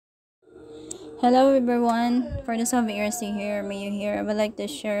Hello everyone. For those of you here, may you hear, I would like to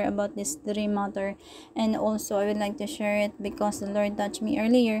share about this dream matter, and also I would like to share it because the Lord touched me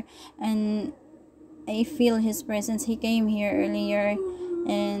earlier, and I feel His presence. He came here earlier,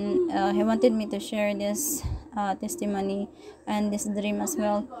 and He wanted me to share this testimony and this dream as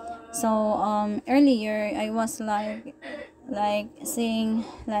well. So earlier I was like saying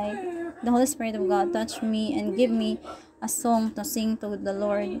like the Holy Spirit of God touched me and give me a song to sing to the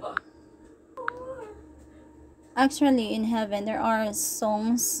Lord. Actually, in heaven, there are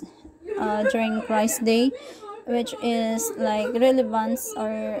songs during Christ Day, which is like relevant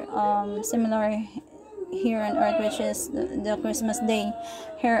or similar here on earth, which is the Christmas Day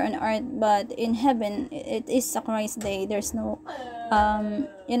here on earth. But in heaven, it is a Christ Day. There's no,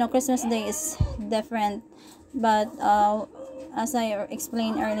 Christmas Day is different. But as I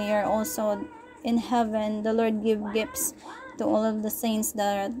explained earlier, also in heaven, the Lord give gifts to all of the saints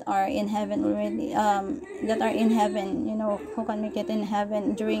that are in heaven already, that are in heaven, who can make it in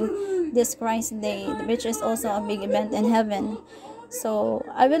heaven during this Christ Day, which is also a big event in heaven. So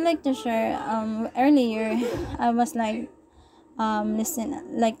I would like to share, earlier I was like, listen,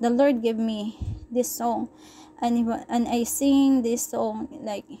 like the Lord gave me this song, and I sing this song,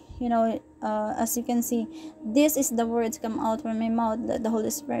 like, as you can see, this is the words come out from my mouth, the Holy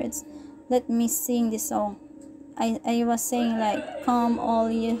Spirit let me sing this song. I was saying like, come all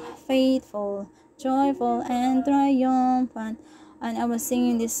ye faithful, joyful and triumphant, and I was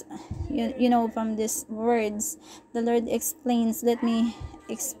singing this, from these words the Lord explains. Let me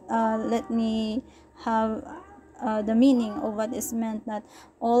have the meaning of what is meant, that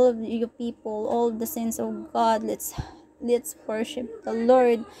all of you people, all the saints of God, let's worship the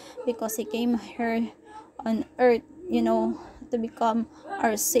Lord, because He came here on earth, to become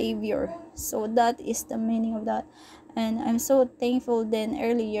our Savior. So that is the meaning of that. And I'm so thankful then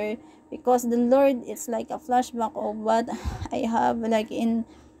earlier, because the Lord, it's like a flashback of what I have, like in,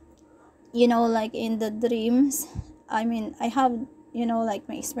 like in the dreams. I mean, I have, like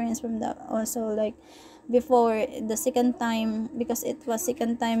my experience from that also, like before the second time, because it was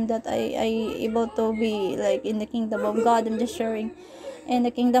second time that I able to be like in the kingdom of God. I'm just sharing in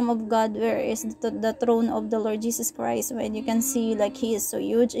the kingdom of God, where is the throne of the Lord Jesus Christ, when you can see like He is so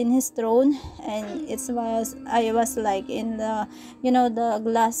huge in His throne. And I was like in the, the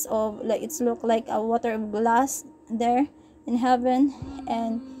glass of, like, it's look like a water of glass there in heaven.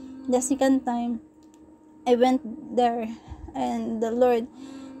 And the second time I went there, and the Lord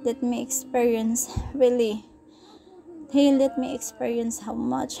let me experience, really, He let me experience how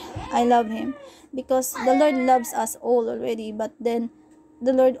much I love Him, because the Lord loves us all already. But then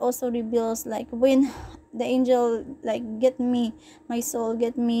the Lord also reveals, like when the angel like get me, my soul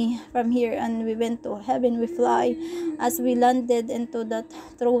get me from here, and we went to heaven, we fly, as we landed into that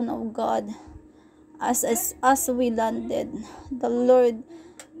throne of God. As we landed, the Lord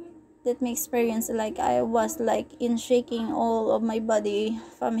let me experience, like I was like in shaking all of my body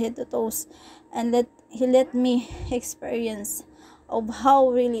from head to toes, and He let me experience of how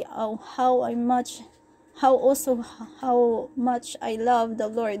really, how also how much I love the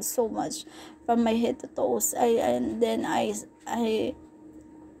Lord so much, from my head to toes. And then I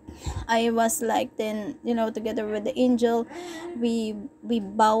was like, then, together with the angel, we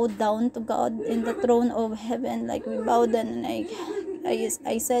bowed down to God in the throne of heaven, like we bowed down, and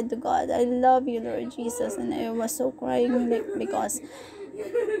I said to God, I love you, Lord Jesus. And I was so crying, like, because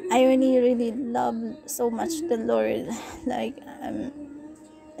I really really love so much the Lord. like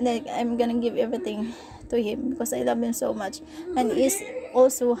I'm gonna give everything to Him, because I love Him so much, and is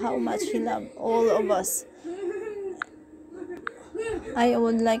also how much He loved all of us. I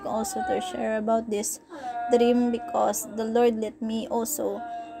would like also to share about this dream, because the Lord let me also,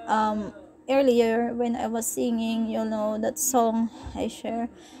 earlier when I was singing, that song I share.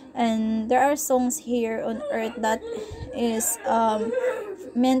 And there are songs here on earth that is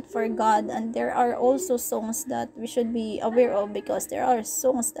meant for God, and there are also songs that we should be aware of, because there are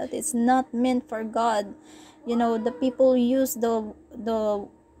songs that it's not meant for God. The people use like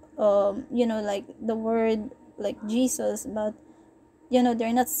the word like Jesus, but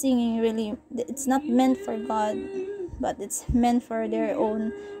they're not singing really, it's not meant for God, but it's meant for their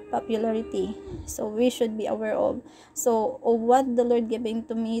own popularity. So we should be aware of, of what the Lord giving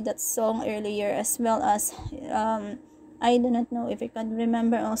to me that song earlier, as well as I do not know if I can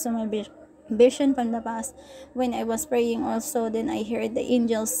remember also my vision from the past, when I was praying also. Then I heard the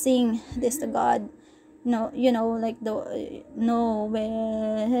angels sing this to God. No, like the Noel,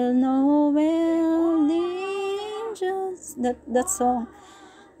 Noel, the angels, that song.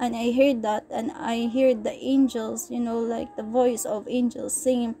 And I heard that, and I heard the angels, like the voice of angels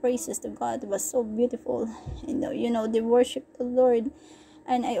singing praises to God. It was so beautiful. They worship the Lord.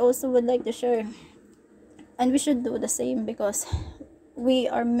 And I also would like to share, and we should do the same, because we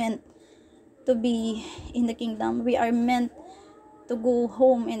are meant to be in the kingdom. We are meant to go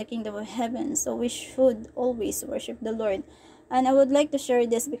home in the kingdom of heaven. So we should always worship the Lord. And I would like to share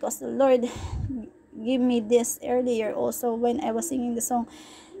this because the Lord gave me this earlier also when I was singing the song.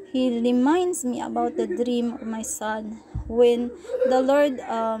 He reminds me about the dream of my son. When the Lord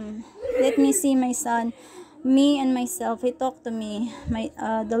let me see my son, me and myself, he talked to me.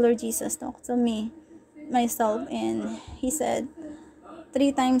 The Lord Jesus talked to me, myself, and he said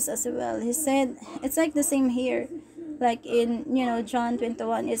 3 times as well. He said, it's like the same here, like in John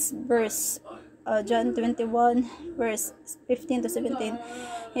 21, it's verse John 21 verse 15 to 17.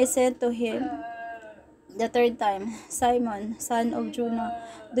 He said to him the 3rd time, Simon, son of Jonah,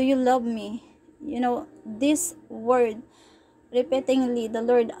 do you love me? This word, repeatedly, the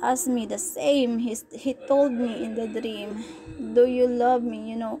Lord asked me the same. He told me in the dream, do you love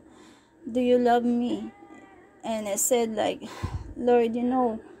me? Do you love me? And I said, like, Lord,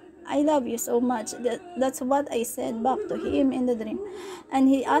 I love you so much. That's what I said back to him in the dream. And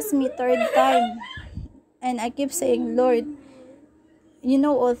he asked me 3rd time, and I keep saying, Lord, you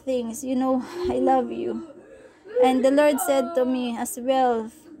know all things, I love you. And the Lord said to me as well,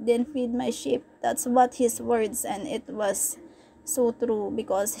 then feed my sheep. That's what his words, and it was so true,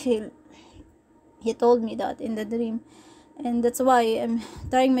 because he told me that in the dream. And that's why I'm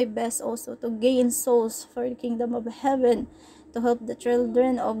trying my best also to gain souls for the kingdom of heaven, to help the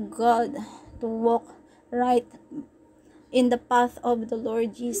children of God to walk right in the path of the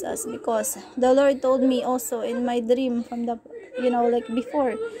Lord Jesus. Because the Lord told me also in my dream from the, like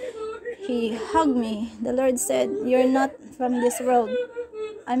before he hugged me, the Lord said, you're not from this world.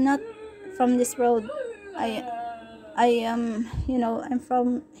 I'm not from this world. I am, I'm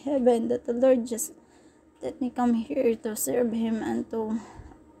from heaven. That the Lord just let me come here to serve him and to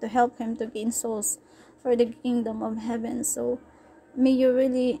help him to gain souls for the kingdom of heaven. So may you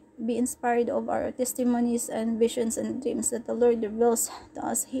really be inspired of our testimonies and visions and dreams that the Lord reveals to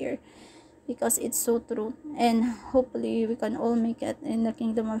us here, because it's so true. And hopefully we can all make it in the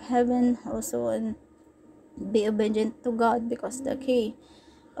kingdom of heaven also, and be obedient to God, because the key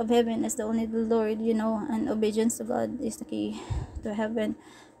of heaven is the only the Lord, and obedience to God is the key to heaven.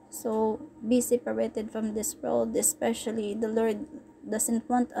 So be separated from this world. Especially the Lord doesn't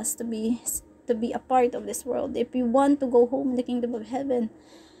want us to be a part of this world. If you want to go home in the kingdom of heaven,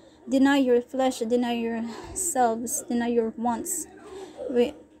 deny your flesh, deny yourselves, deny your wants.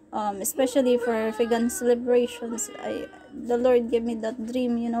 Especially for vegan celebrations, the Lord gave me that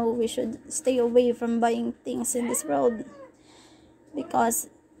dream. We should stay away from buying things in this world, because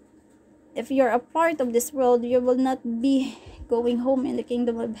if you're a part of this world, you will not be going home in the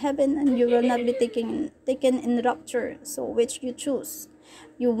kingdom of heaven, and you will not be taken in rapture. So which you choose?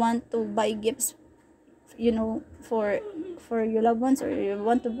 You want to buy gifts, for your loved ones, or you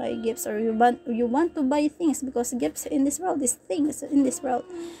want to buy gifts, or you want to buy things, because gifts in this world is things in this world.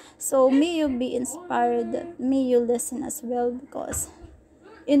 So may you be inspired, may you listen as well, because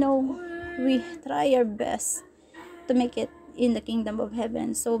we try our best to make it in the kingdom of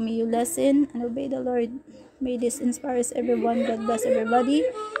heaven. So may you listen and obey the Lord. May this inspires everyone. God bless everybody.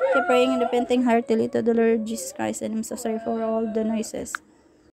 Keep praying and repenting heartily to the Lord Jesus Christ. And I'm so sorry for all the noises.